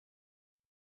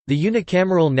The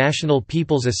unicameral National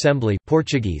People's Assembly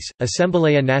Portuguese,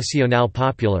 Assembleia Nacional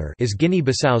Popular is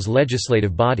Guinea-Bissau's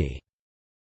legislative body.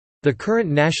 The current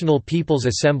National People's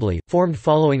Assembly, formed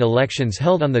following elections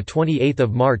held on 28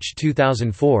 March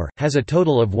 2004, has a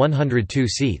total of 102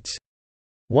 seats.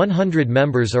 100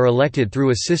 members are elected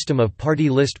through a system of party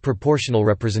list proportional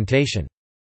representation.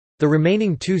 The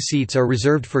remaining 2 seats are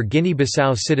reserved for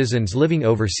Guinea-Bissau citizens living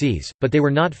overseas, but they were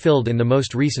not filled in the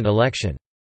most recent election.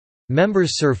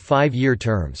 Members serve 5-year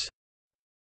terms.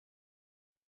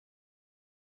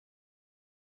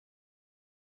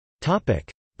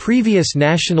 Previous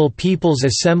National People's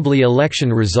Assembly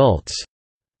election results.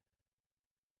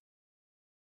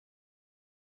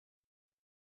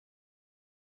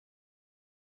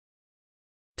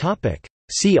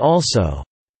 See also: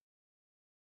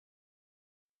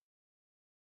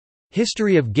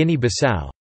 History of Guinea-Bissau,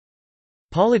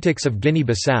 Politics of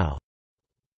Guinea-Bissau,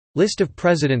 List of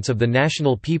Presidents of the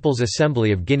National People's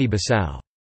Assembly of Guinea-Bissau.